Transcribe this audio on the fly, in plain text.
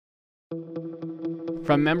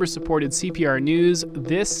From member-supported CPR News,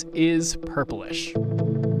 this is Purplish,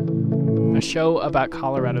 a show about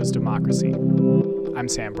Colorado's democracy. I'm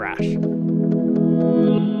Sam Brash.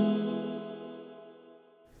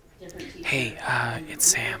 Hey, it's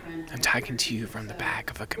Sam. I'm talking to you from the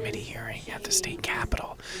back of a committee hearing at the state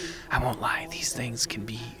capitol. I won't lie, these things can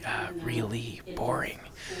be really boring,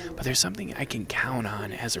 but there's something I can count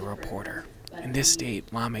on as a reporter. In this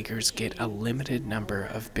state, lawmakers get a limited number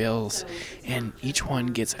of bills, and each one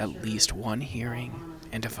gets at least one hearing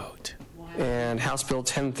and a vote. And House Bill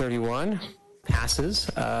 1031 passes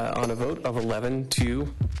on a vote of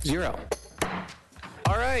 11-0.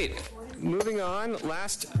 All right. Moving on,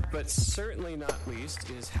 last but certainly not least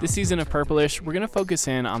is... This season of Purplish, we're going to focus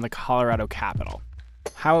in on the Colorado Capitol,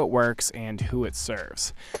 how it works, and who it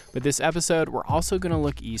serves. But this episode, we're also going to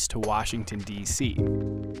look east to Washington, D.C.,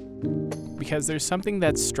 because there's something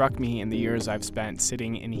that struck me in the years I've spent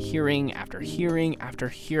sitting in hearing after hearing after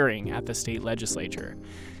hearing at the state legislature.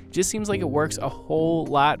 It just seems like it works a whole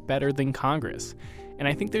lot better than Congress. And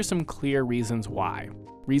I think there's some clear reasons why.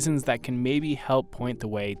 Reasons that can maybe help point the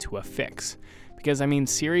way to a fix. Because,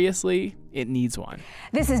 seriously, it needs one.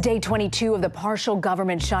 This is day 22 of the partial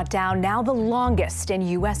government shutdown, now the longest in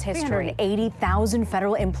U.S. history. 380,000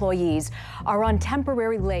 federal employees are on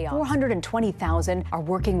temporary layoffs. 420,000 are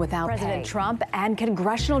working without pay. President Trump and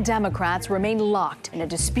congressional Democrats remain locked in a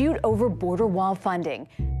dispute over border wall funding.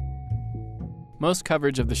 Most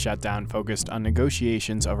coverage of the shutdown focused on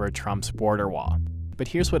negotiations over Trump's border wall. But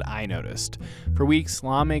here's what I noticed. For weeks,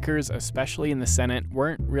 lawmakers, especially in the Senate,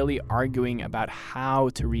 weren't really arguing about how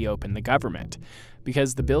to reopen the government.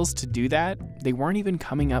 Because the bills to do that, they weren't even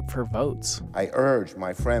coming up for votes. I urge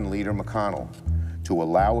my friend Leader McConnell to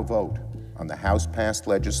allow a vote on the House-passed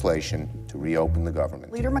legislation to reopen the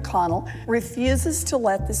government. Leader McConnell refuses to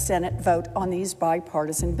let the Senate vote on these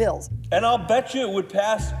bipartisan bills. And I'll bet you it would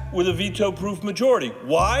pass with a veto-proof majority.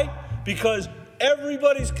 Why? Because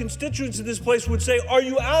everybody's constituents in this place would say, "Are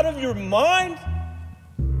you out of your mind?"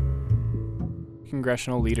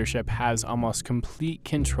 Congressional leadership has almost complete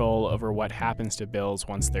control over what happens to bills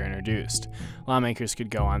once they're introduced. Lawmakers could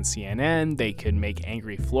go on CNN, they could make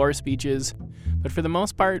angry floor speeches, but for the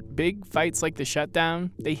most part, big fights like the shutdown,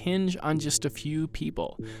 they hinge on just a few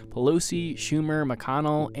people: Pelosi, Schumer,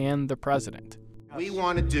 McConnell, and the president. We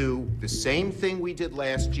want to do the same thing we did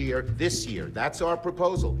last year, this year. That's our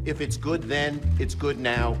proposal. If it's good then, it's good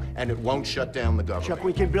now, and it won't shut down the government. Chuck,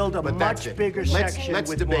 we can build a much bigger section let's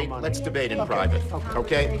with debate, more money. Let's debate in private,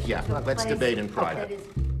 okay? Yeah, let's debate in private.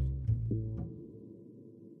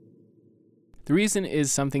 The reason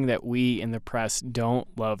is something that we in the press don't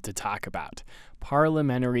love to talk about: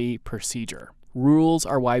 parliamentary procedure. Rules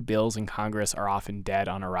are why bills in Congress are often dead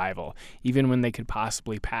on arrival, even when they could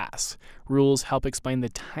possibly pass. Rules help explain the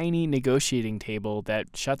tiny negotiating table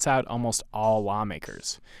that shuts out almost all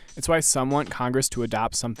lawmakers. It's why some want Congress to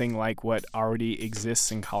adopt something like what already exists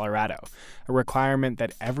in Colorado, a requirement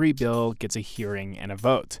that every bill gets a hearing and a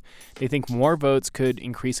vote. They think more votes could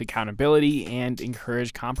increase accountability and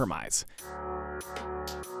encourage compromise.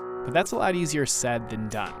 But that's a lot easier said than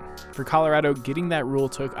done. For Colorado, getting that rule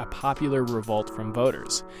took a popular revolt from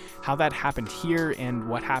voters. How that happened here and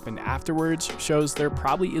what happened afterwards shows there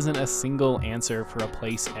probably isn't a single answer for a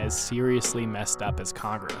place as seriously messed up as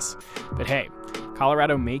Congress. But hey,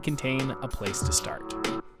 Colorado may contain a place to start.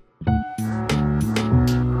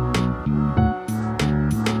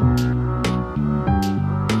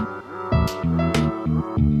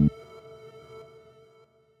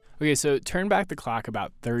 Okay, so turn back the clock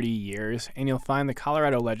about 30 years, and you'll find the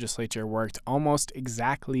Colorado legislature worked almost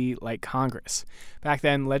exactly like Congress. Back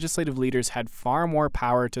then, legislative leaders had far more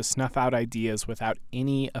power to snuff out ideas without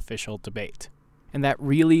any official debate. And that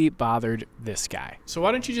really bothered this guy. So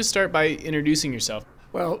why don't you just start by introducing yourself?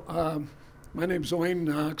 Well, my name's Wayne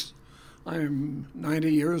Knox. I'm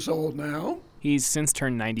 90 years old now. He's since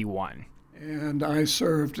turned 91. And I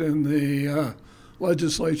served in the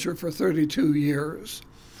legislature for 32 years.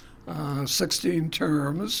 16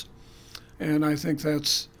 terms, and I think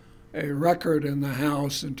that's a record in the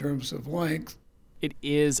House in terms of length. It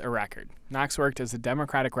is a record. Knox worked as a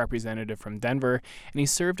Democratic representative from Denver, and he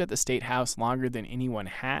served at the State House longer than anyone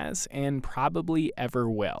has and probably ever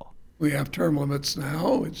will. We have term limits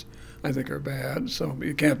now, which I think are bad, so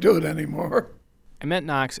you can't do it anymore. I met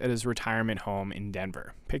Knox at his retirement home in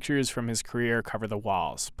Denver. Pictures from his career cover the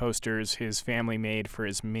walls, posters his family made for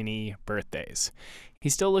his many birthdays. He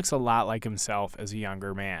still looks a lot like himself as a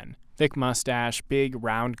younger man. Thick mustache, big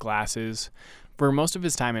round glasses. For most of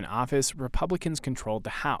his time in office, Republicans controlled the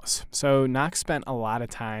House, so Knox spent a lot of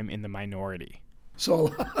time in the minority. So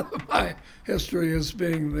a lot of my history is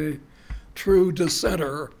being the true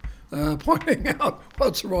dissenter, pointing out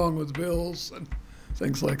what's wrong with bills and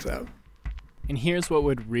things like that. And here's what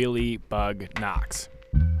would really bug Knox.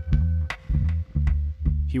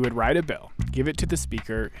 He would write a bill, give it to the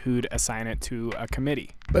speaker, who'd assign it to a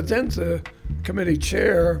committee. But then the committee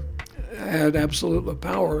chair had absolute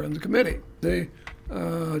power in the committee. The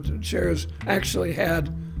chairs actually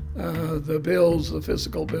had the bills, the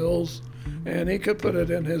physical bills, and he could put it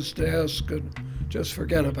in his desk and just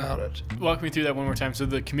forget about it. Walk me through that one more time. So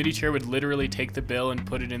the committee chair would literally take the bill and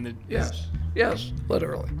put it in the... Yes,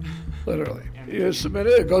 literally. You submit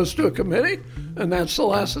it, it goes to a committee, and that's the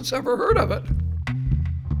last that's ever heard of it.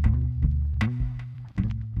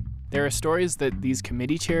 There are stories that these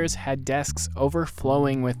committee chairs had desks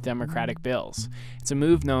overflowing with Democratic bills. It's a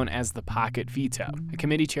move known as the pocket veto. A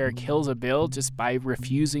committee chair kills a bill just by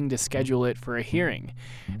refusing to schedule it for a hearing.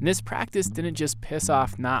 And this practice didn't just piss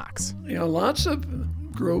off Knox. Lots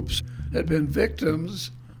of groups had been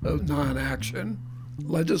victims of non-action.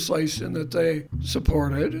 Legislation that they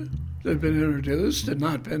supported that had been introduced had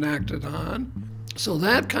not been acted on. So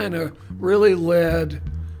that kind of really led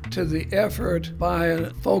to the effort by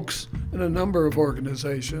folks in a number of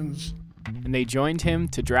organizations. And they joined him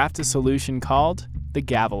to draft a solution called the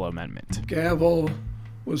Gavel Amendment. Gavel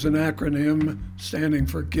was an acronym standing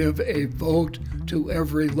for Give a Vote to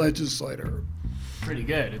Every Legislator. Pretty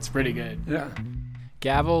good. It's pretty good. Yeah.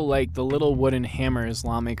 Gavel, like the little wooden hammers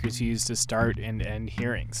lawmakers use to start and end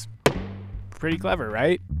hearings. Pretty clever,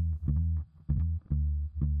 right?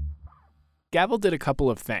 Gavel did a couple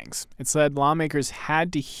of things. It said lawmakers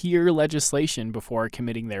had to hear legislation before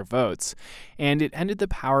committing their votes, and it ended the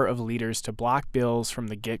power of leaders to block bills from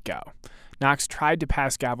the get-go. Knox tried to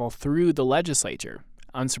pass Gavel through the legislature.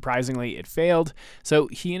 Unsurprisingly, it failed, so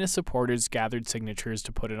he and his supporters gathered signatures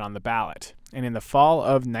to put it on the ballot. And in the fall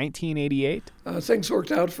of 1988... things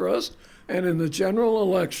worked out for us, and in the general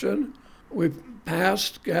election, we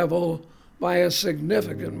passed Gavel by a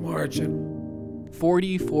significant margin.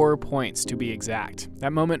 44 points to be exact.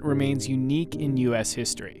 That moment remains unique in U.S.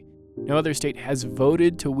 history. No other state has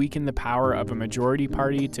voted to weaken the power of a majority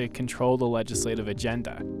party to control the legislative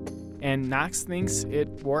agenda. And Knox thinks it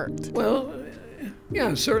worked. Well,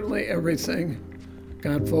 yeah, certainly everything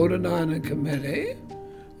got voted on in committee.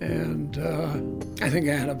 And I think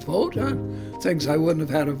I had a vote on things I wouldn't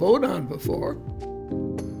have had a vote on before.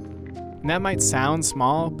 And that might sound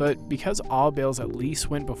small, but because all bills at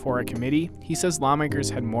least went before a committee, he says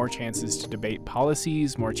lawmakers had more chances to debate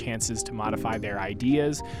policies, more chances to modify their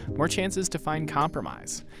ideas, more chances to find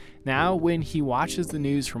compromise. Now, when he watches the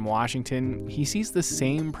news from Washington, he sees the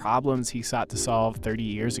same problems he sought to solve 30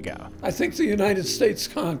 years ago. I think the United States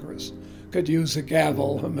Congress could use a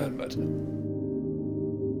Gavel Amendment.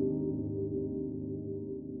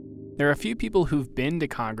 There are a few people who've been to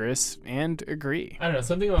Congress and agree. I don't know,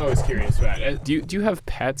 something I'm always curious about. Do you have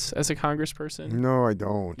pets as a congressperson? No, I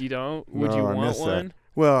don't. You don't? Would you want one? That.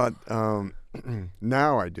 Well,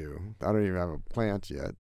 now I do. I don't even have a plant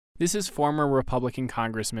yet. This is former Republican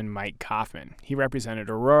Congressman Mike Coffman. He represented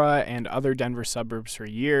Aurora and other Denver suburbs for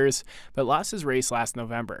years, but lost his race last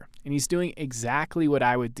November. And he's doing exactly what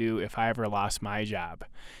I would do if I ever lost my job.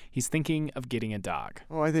 He's thinking of getting a dog.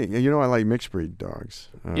 Oh, I think, I like mixed breed dogs.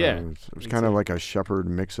 Yeah. It was kind of like a shepherd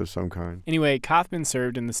mix of some kind. Anyway, Coffman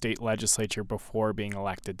served in the state legislature before being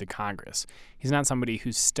elected to Congress. He's not somebody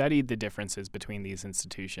who's studied the differences between these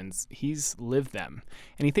institutions. He's lived them.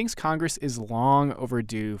 And he thinks Congress is long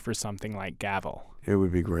overdue for something like Gavel. It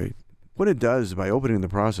would be great. What it does, by opening the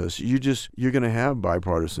process, you're going to have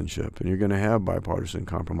bipartisanship and you're going to have bipartisan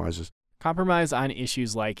compromises. Compromise on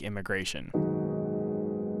issues like immigration.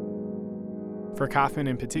 For Coffman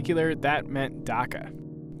in particular, that meant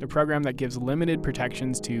DACA, the program that gives limited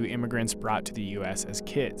protections to immigrants brought to the U.S. as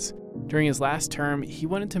kids. During his last term, he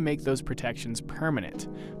wanted to make those protections permanent,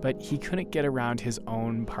 but he couldn't get around his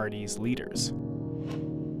own party's leaders.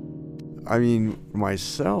 I mean,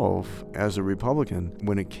 myself, as a Republican,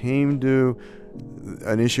 when it came to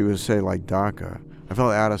an issue, say, like DACA, I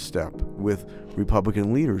felt out of step with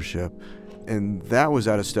Republican leadership, and that was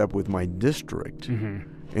out of step with my district. Mm-hmm.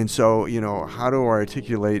 And so, how do I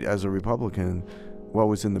articulate as a Republican what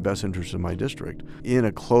was in the best interest of my district in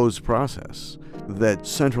a closed process that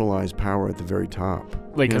centralized power at the very top?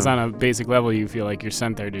 Like, because on a basic level, you feel like you're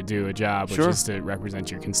sent there to do a job, which Sure. is to represent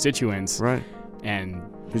your constituents. Right. And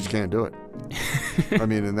you just can't do it. I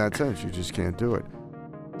mean, in that sense, you just can't do it.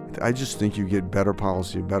 I just think you get better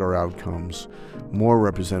policy, better outcomes, more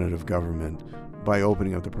representative government by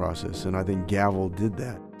opening up the process. And I think Gavel did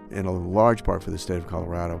that in a large part for the state of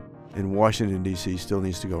Colorado. And Washington, D.C. still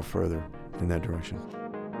needs to go further in that direction.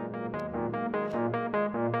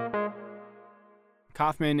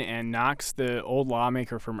 Kaufman and Knox, the old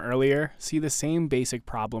lawmaker from earlier, see the same basic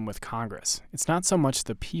problem with Congress. It's not so much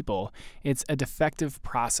the people, it's a defective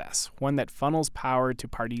process, one that funnels power to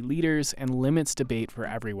party leaders and limits debate for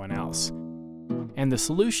everyone else. And the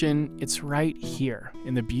solution, it's right here,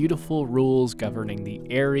 in the beautiful rules governing the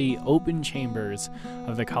airy, open chambers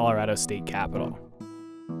of the Colorado State Capitol.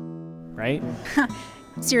 Right?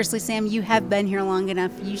 Seriously, Sam, you have been here long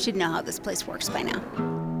enough. You should know how this place works by now.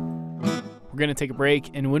 We're going to take a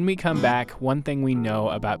break, and when we come back, one thing we know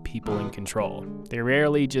about people in control. They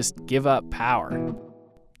rarely just give up power.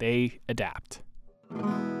 They adapt.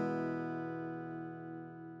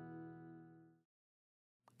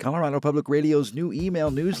 Colorado Public Radio's new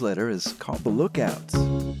email newsletter is called The Lookouts.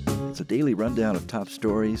 It's a daily rundown of top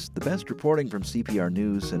stories, the best reporting from CPR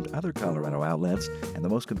News and other Colorado outlets, and the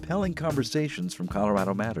most compelling conversations from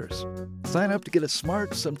Colorado Matters. Sign up to get a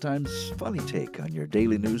smart, sometimes funny take on your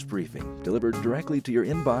daily news briefing, delivered directly to your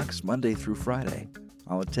inbox Monday through Friday.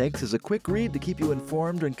 All it takes is a quick read to keep you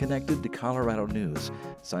informed and connected to Colorado news.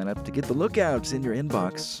 Sign up to get the lookouts in your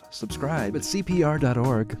inbox. Subscribe at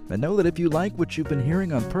CPR.org. And know that if you like what you've been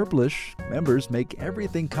hearing on Purplish, members make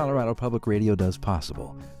everything Colorado Public Radio does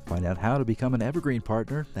possible. Find out how to become an Evergreen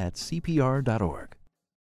partner at CPR.org.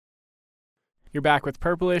 You're back with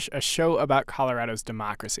Purplish, a show about Colorado's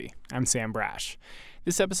democracy. I'm Sam Brash.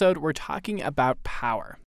 This episode, we're talking about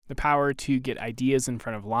power. The power to get ideas in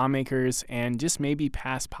front of lawmakers and just maybe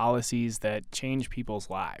pass policies that change people's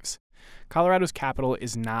lives. Colorado's capital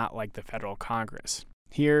is not like the federal Congress.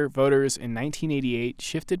 Here, voters in 1988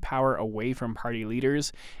 shifted power away from party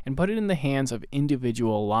leaders and put it in the hands of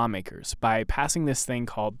individual lawmakers by passing this thing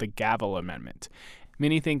called the Gavel Amendment.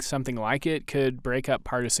 Many think something like it could break up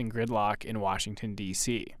partisan gridlock in Washington,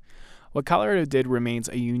 D.C. What Colorado did remains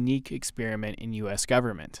a unique experiment in U.S.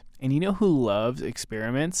 government. And you know who loves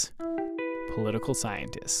experiments? Political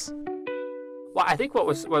scientists. Well, I think what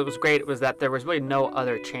was great was that there was really no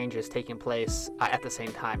other changes taking place at the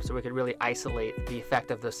same time, so we could really isolate the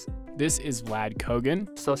effect of this. This is Vlad Kogan,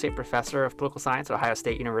 Associate Professor of Political Science at Ohio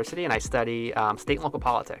State University, and I study state and local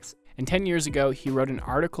politics. And 10 years ago, he wrote an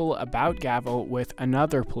article about Gavel with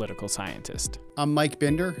another political scientist. I'm Mike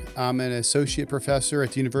Binder. I'm an associate professor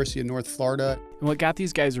at the University of North Florida. And what got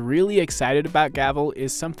these guys really excited about Gavel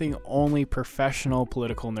is something only professional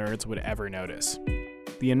political nerds would ever notice.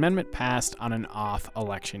 The amendment passed on an off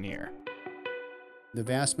election year. The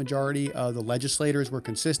vast majority of the legislators were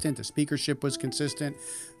consistent. The speakership was consistent.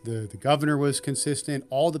 The governor was consistent.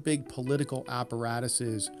 All the big political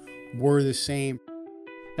apparatuses were the same.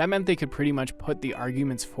 That meant they could pretty much put the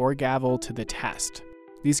arguments for Gavel to the test.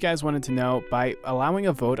 These guys wanted to know, by allowing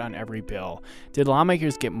a vote on every bill, did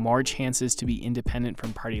lawmakers get more chances to be independent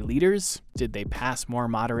from party leaders? Did they pass more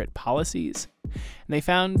moderate policies? And they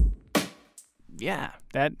found, yeah,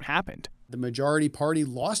 that happened. The majority party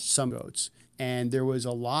lost some votes, and there was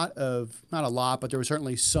a lot of, not a lot, but there was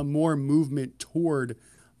certainly some more movement toward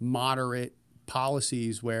moderate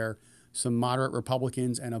policies where some moderate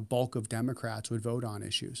Republicans and a bulk of Democrats would vote on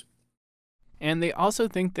issues. And they also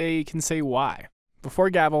think they can say why. Before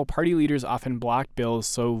Gavel, party leaders often blocked bills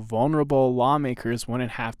so vulnerable lawmakers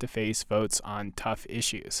wouldn't have to face votes on tough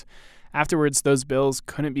issues. Afterwards, those bills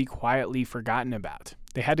couldn't be quietly forgotten about.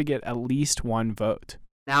 They had to get at least one vote.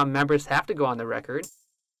 Now members have to go on the record,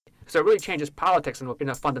 so it really changes politics in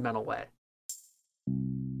a fundamental way.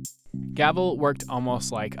 Gavel worked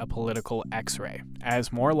almost like a political X-ray.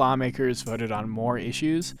 As more lawmakers voted on more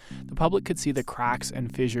issues, the public could see the cracks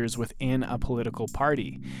and fissures within a political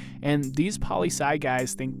party. And these poli-sci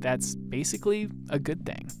guys think that's basically a good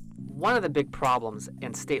thing. One of the big problems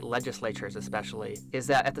in state legislatures especially is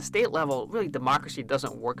that at the state level, really democracy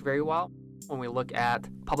doesn't work very well. When we look at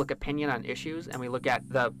public opinion on issues and we look at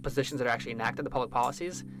the positions that are actually enacted, the public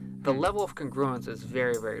policies, the level of congruence is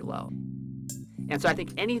very, very low. And so I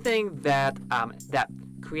think anything that that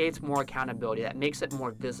creates more accountability, that makes it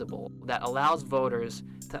more visible, that allows voters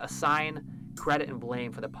to assign credit and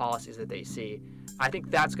blame for the policies that they see, I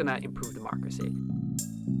think that's going to improve democracy.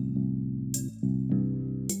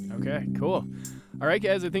 Okay, cool. All right,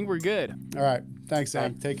 guys, I think we're good. All right. Thanks,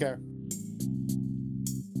 Sam. Take care.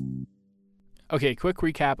 Okay, quick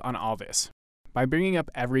recap on all this. By bringing up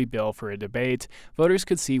every bill for a debate, voters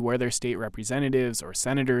could see where their state representatives or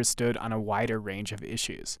senators stood on a wider range of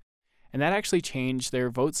issues. And that actually changed their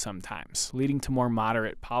votes sometimes, leading to more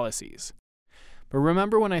moderate policies. But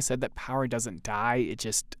remember when I said that power doesn't die, it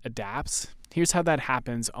just adapts? Here's how that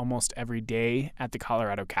happens almost every day at the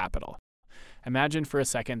Colorado Capitol. Imagine for a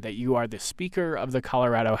second that you are the Speaker of the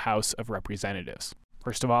Colorado House of Representatives.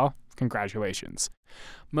 First of all, congratulations.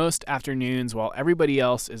 Most afternoons, while everybody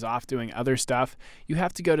else is off doing other stuff, you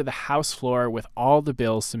have to go to the House floor with all the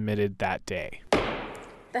bills submitted that day.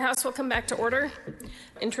 The House will come back to order.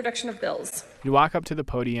 Introduction of bills. You'd walk up to the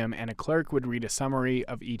podium and a clerk would read a summary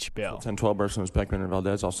of each bill. 1012 Barcelos, Beckman, and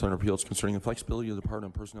Valdez, all Senate appeals concerning the flexibility of the pardon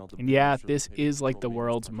and personnel. And yeah, this is like the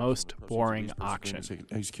world's most boring auction.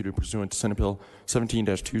 Executed pursuant to Senate Bill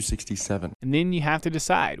 17-267. And then you have to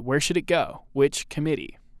decide, where should it go? Which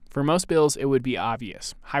committee? For most bills, it would be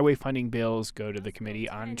obvious. Highway funding bills go to the Committee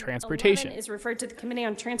on Transportation. 11 is referred to the Committee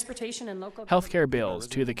on Transportation and Local Healthcare bills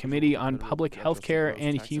to the Committee on Public Healthcare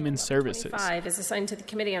and Human Services. 25 is assigned to the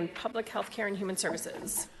Committee on Public Healthcare and Human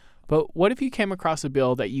Services. But what if you came across a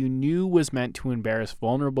bill that you knew was meant to embarrass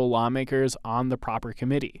vulnerable lawmakers on the proper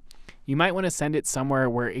committee? You might want to send it somewhere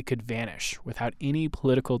where it could vanish without any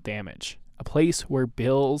political damage. A place where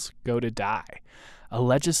bills go to die. A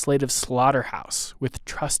legislative slaughterhouse with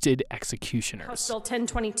trusted executioners. House Bill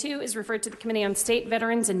 1022 is referred to the Committee on State,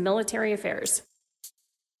 Veterans, and Military Affairs.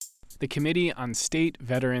 The Committee on State,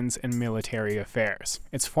 Veterans, and Military Affairs.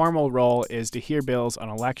 Its formal role is to hear bills on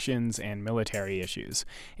elections and military issues,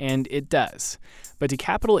 and it does. But to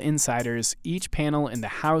Capitol insiders, each panel in the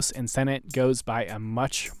House and Senate goes by a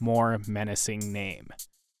much more menacing name.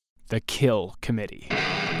 The Kill Committee.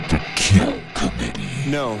 The Kill Committee.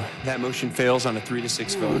 No, that motion fails on a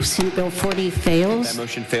 3-6 vote. Senate Bill 40 fails. That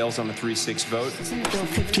motion fails on a 3-6 vote. Senate Bill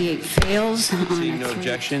 58 fails. Seeing no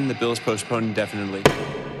objection, the bill is postponed indefinitely.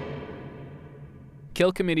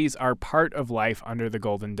 Kill committees are part of life under the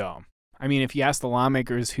Golden Dome. I mean, if you ask the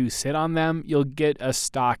lawmakers who sit on them, you'll get a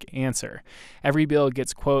stock answer. Every bill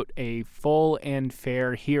gets, quote, a full and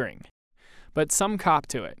fair hearing. But some cop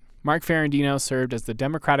to it. Mark Ferrandino served as the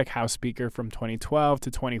Democratic House Speaker from 2012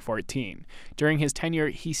 to 2014. During his tenure,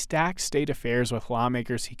 he stacked state affairs with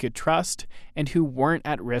lawmakers he could trust and who weren't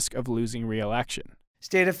at risk of losing re-election.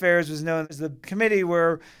 State Affairs was known as the committee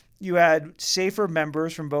where you had safer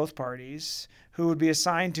members from both parties who would be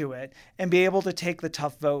assigned to it and be able to take the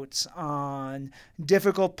tough votes on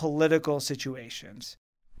difficult political situations.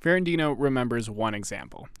 Ferrandino remembers one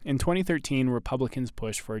example. In 2013, Republicans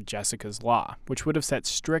pushed for Jessica's Law, which would have set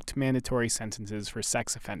strict mandatory sentences for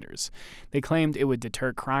sex offenders. They claimed it would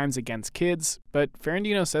deter crimes against kids, but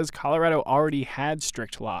Ferrandino says Colorado already had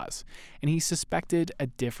strict laws, and he suspected a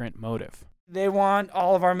different motive. They want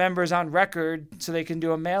all of our members on record so they can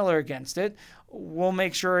do a mailer against it. We'll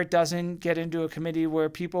make sure it doesn't get into a committee where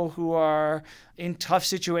people who are in tough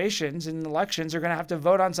situations in elections are going to have to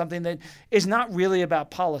vote on something that is not really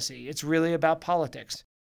about policy. It's really about politics.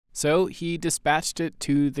 So he dispatched it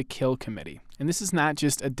to the Kill Committee. And this is not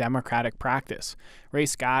just a Democratic practice. Ray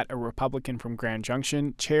Scott, a Republican from Grand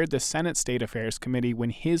Junction, chaired the Senate State Affairs Committee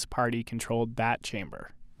when his party controlled that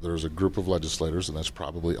chamber. There's a group of legislators, and that's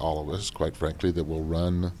probably all of us, quite frankly, that will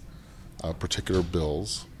run particular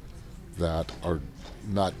bills that are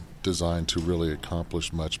not designed to really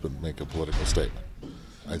accomplish much but make a political statement.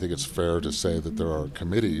 I think it's fair to say that there are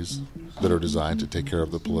committees that are designed to take care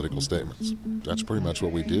of the political statements. That's pretty much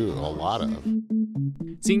what we do, a lot of.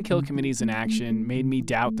 Seeing Kill committees in action made me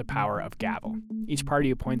doubt the power of gavel. Each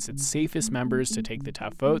party appoints its safest members to take the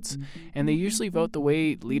tough votes, and they usually vote the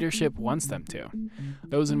way leadership wants them to.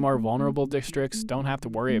 Those in more vulnerable districts don't have to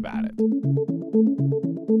worry about it.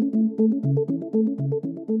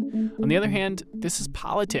 On the other hand, this is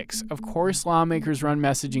politics. Of course, lawmakers run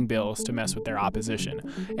messaging bills to mess with their opposition.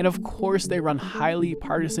 And of course, they run highly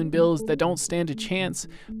partisan bills that don't stand a chance,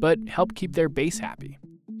 but help keep their base happy.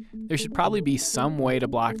 There should probably be some way to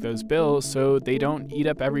block those bills so they don't eat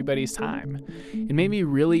up everybody's time. It made me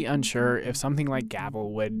really unsure if something like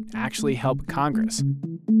gavel would actually help Congress.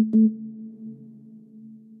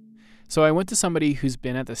 So I went to somebody who's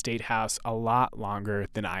been at the State House a lot longer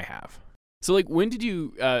than I have. So, when did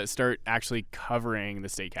you start actually covering the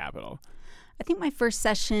state capitol? I think my first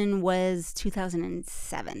session was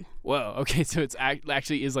 2007. Whoa, okay, so it's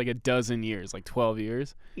actually is like a dozen years, like 12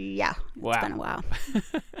 years? Yeah, wow. It's been a while.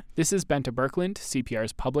 This is Bente Birkeland,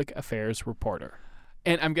 CPR's public affairs reporter.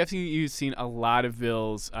 And I'm guessing you've seen a lot of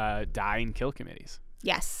bills die in Kill committees.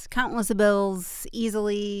 Yes, countless of bills,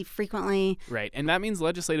 easily, frequently. Right, and that means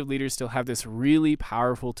legislative leaders still have this really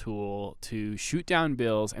powerful tool to shoot down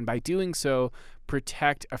bills, and by doing so,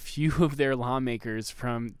 protect a few of their lawmakers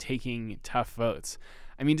from taking tough votes.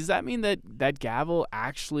 I mean, does that mean that gavel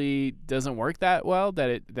actually doesn't work that well, that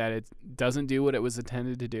it doesn't do what it was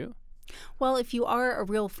intended to do? Well, if you are a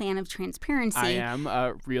real fan of transparency... I am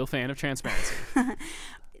a real fan of transparency.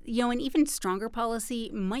 An even stronger policy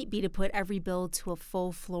might be to put every bill to a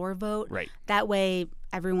full floor vote. Right. That way,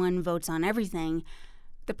 everyone votes on everything.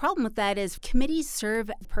 The problem with that is committees serve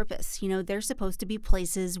a purpose. You know, they're supposed to be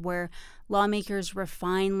places where lawmakers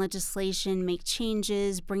refine legislation, make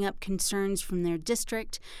changes, bring up concerns from their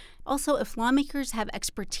district. Also, if lawmakers have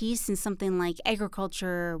expertise in something like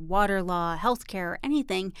agriculture, water law, healthcare, or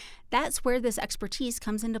anything, that's where this expertise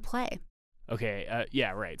comes into play. Okay,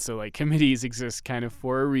 yeah, right. So, like, committees exist kind of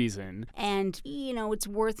for a reason. And, you know, it's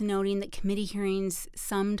worth noting that committee hearings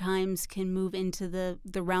sometimes can move into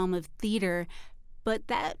the realm of theater, but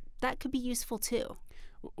that could be useful too.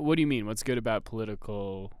 What do you mean? What's good about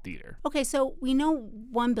political theater? Okay, so we know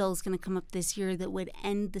one bill is going to come up this year that would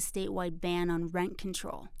end the statewide ban on rent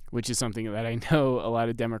control. Which is something that I know a lot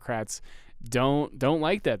of Democrats don't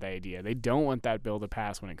like that idea. They don't want that bill to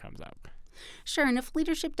pass when it comes up. Sure, and if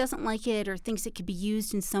leadership doesn't like it or thinks it could be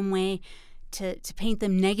used in some way to paint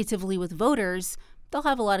them negatively with voters, they'll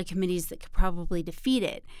have a lot of committees that could probably defeat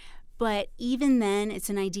it. But even then, it's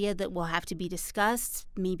an idea that will have to be discussed,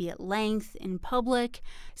 maybe at length, in public.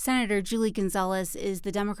 Senator Julie Gonzalez is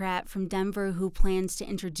the Democrat from Denver who plans to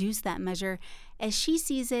introduce that measure. As she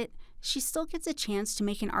sees it, she still gets a chance to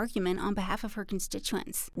make an argument on behalf of her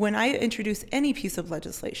constituents. When I introduce any piece of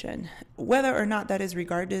legislation, whether or not that is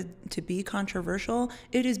regarded to be controversial,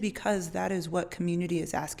 it is because that is what community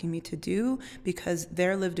is asking me to do, because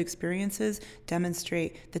their lived experiences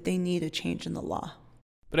demonstrate that they need a change in the law.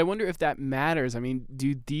 But I wonder if that matters. I mean,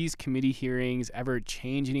 do these committee hearings ever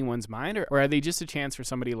change anyone's mind, or are they just a chance for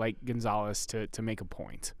somebody like Gonzalez to make a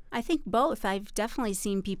point? I think both. I've definitely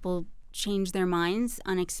seen people change their minds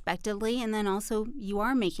unexpectedly, and then also you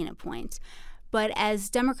are making a point. But as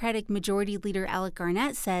Democratic Majority Leader Alec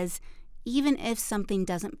Garnett says, even if something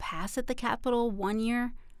doesn't pass at the Capitol one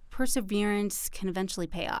year, perseverance can eventually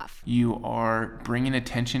pay off. You are bringing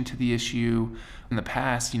attention to the issue. In the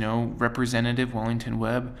past, Representative Wellington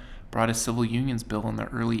Webb brought a civil unions bill in the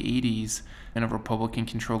early 80s in a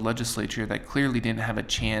Republican-controlled legislature that clearly didn't have a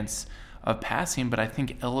chance of passing, but I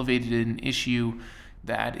think elevated an issue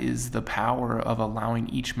that is the power of allowing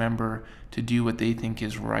each member to do what they think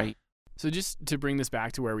is right. So just to bring this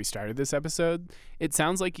back to where we started this episode, it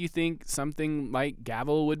sounds like you think something like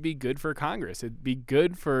gavel would be good for Congress. It'd be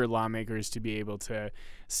good for lawmakers to be able to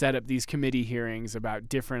set up these committee hearings about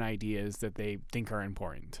different ideas that they think are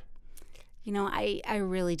important. I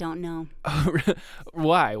really don't know.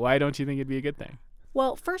 Why? Why don't you think it'd be a good thing?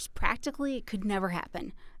 Well, first, practically, it could never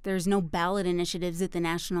happen. There's no ballot initiatives at the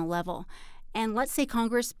national level. And let's say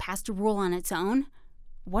Congress passed a rule on its own.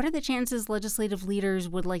 What are the chances legislative leaders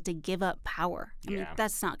would like to give up power? I mean,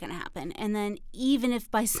 that's not going to happen. And then even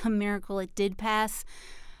if by some miracle it did pass,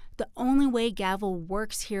 the only way gavel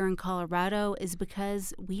works here in Colorado is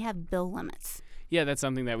because we have bill limits. Yeah, that's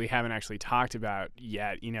something that we haven't actually talked about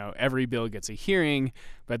yet. Every bill gets a hearing,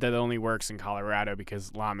 but that only works in Colorado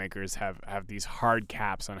because lawmakers have these hard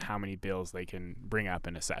caps on how many bills they can bring up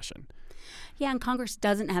in a session. Yeah, and Congress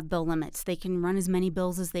doesn't have bill limits. They can run as many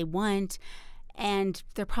bills as they want, and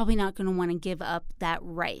they're probably not going to want to give up that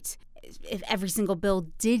right. If every single bill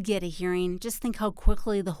did get a hearing, just think how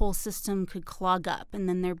quickly the whole system could clog up, and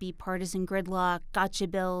then there'd be partisan gridlock, gotcha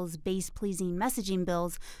bills, base-pleasing messaging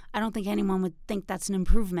bills. I don't think anyone would think that's an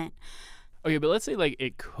improvement. Okay, but let's say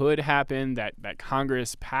it could happen that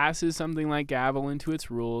Congress passes something like gavel into its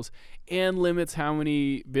rules and limits how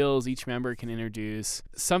many bills each member can introduce.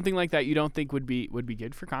 Something like that you don't think would be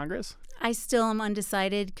good for Congress? I still am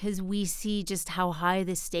undecided because we see just how high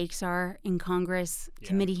the stakes are in Congress. Yeah.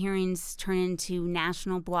 Committee hearings turn into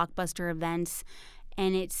national blockbuster events,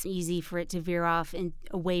 and it's easy for it to veer off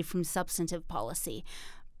away from substantive policy.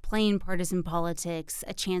 Plain partisan politics,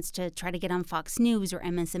 a chance to try to get on Fox News or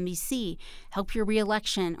MSNBC, help your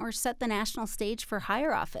reelection, or set the national stage for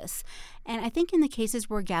higher office. And I think in the cases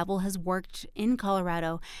where gavel has worked in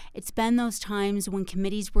Colorado, it's been those times when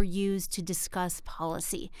committees were used to discuss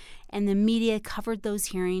policy, and the media covered those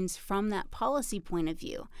hearings from that policy point of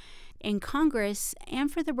view. In Congress, and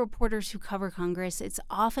for the reporters who cover Congress, it's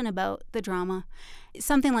often about the drama.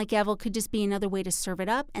 Something like gavel could just be another way to serve it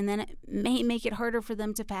up, and then it may make it harder for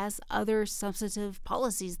them to pass other substantive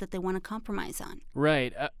policies that they want to compromise on.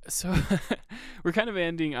 Right. So we're kind of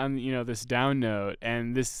ending on, this down note,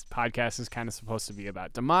 and this podcast is kind of supposed to be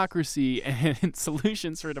about democracy and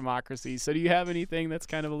solutions for democracy. So do you have anything that's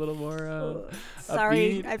kind of a little more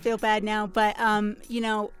Sorry, upbeat? I feel bad now, but,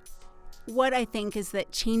 what I think is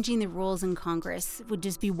that changing the rules in Congress would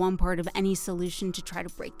just be one part of any solution to try to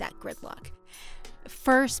break that gridlock.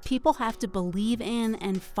 First, people have to believe in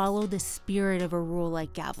and follow the spirit of a rule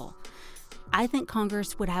like gavel. I think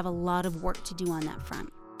Congress would have a lot of work to do on that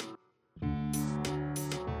front.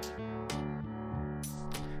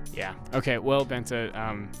 Yeah. Okay. Well, Bente,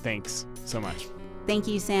 thanks so much. Thank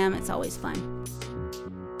you, Sam. It's always fun.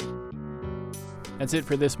 That's it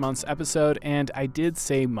for this month's episode, and I did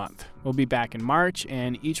say month. We'll be back in March,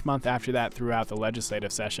 and each month after that throughout the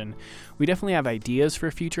legislative session. We definitely have ideas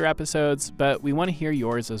for future episodes, but we want to hear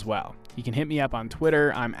yours as well. You can hit me up on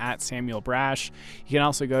Twitter. I'm at Samuel Brash. You can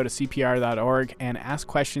also go to CPR.org and ask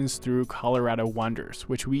questions through Colorado Wonders,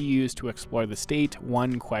 which we use to explore the state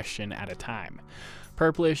one question at a time.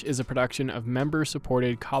 Purplish is a production of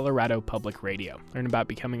member-supported Colorado Public Radio. Learn about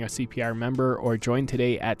becoming a CPR member or join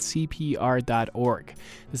today at CPR.org.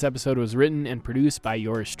 This episode was written and produced by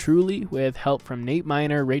yours truly with help from Nate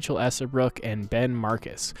Miner, Rachel Esserbrook, and Ben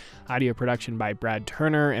Marcus. Audio production by Brad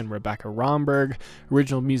Turner and Rebecca Romberg.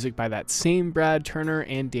 Original music by that same Brad Turner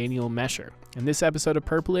and Daniel Mesher. And this episode of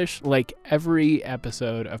Purplish, like every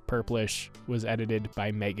episode of Purplish, was edited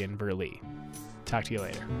by Megan Verlee. Talk to you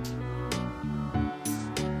later.